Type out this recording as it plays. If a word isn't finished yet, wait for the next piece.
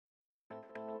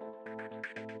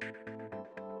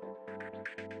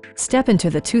Step into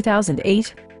the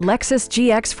 2008 Lexus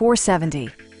GX 470.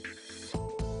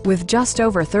 With just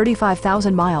over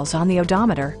 35,000 miles on the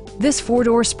odometer, this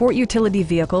four-door sport utility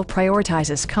vehicle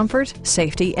prioritizes comfort,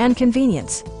 safety, and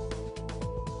convenience.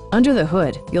 Under the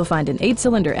hood, you'll find an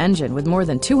 8-cylinder engine with more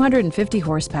than 250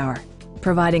 horsepower,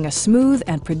 providing a smooth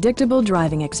and predictable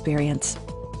driving experience.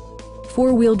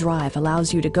 Four-wheel drive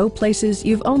allows you to go places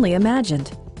you've only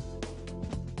imagined.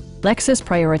 Lexus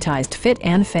prioritized fit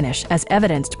and finish as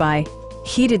evidenced by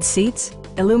heated seats,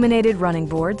 illuminated running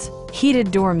boards,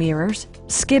 heated door mirrors,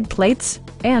 skid plates,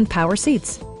 and power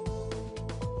seats.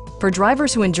 For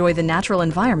drivers who enjoy the natural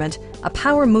environment, a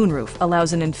power moonroof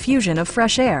allows an infusion of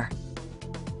fresh air.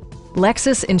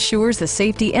 Lexus ensures the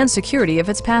safety and security of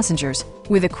its passengers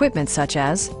with equipment such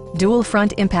as dual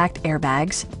front impact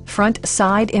airbags, front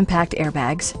side impact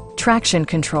airbags, traction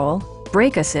control,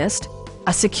 brake assist,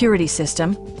 a security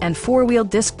system, and four-wheel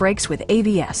disc brakes with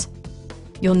ABS.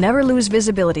 You'll never lose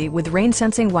visibility with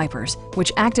rain-sensing wipers,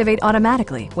 which activate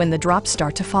automatically when the drops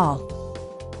start to fall.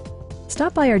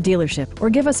 Stop by our dealership or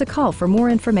give us a call for more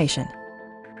information.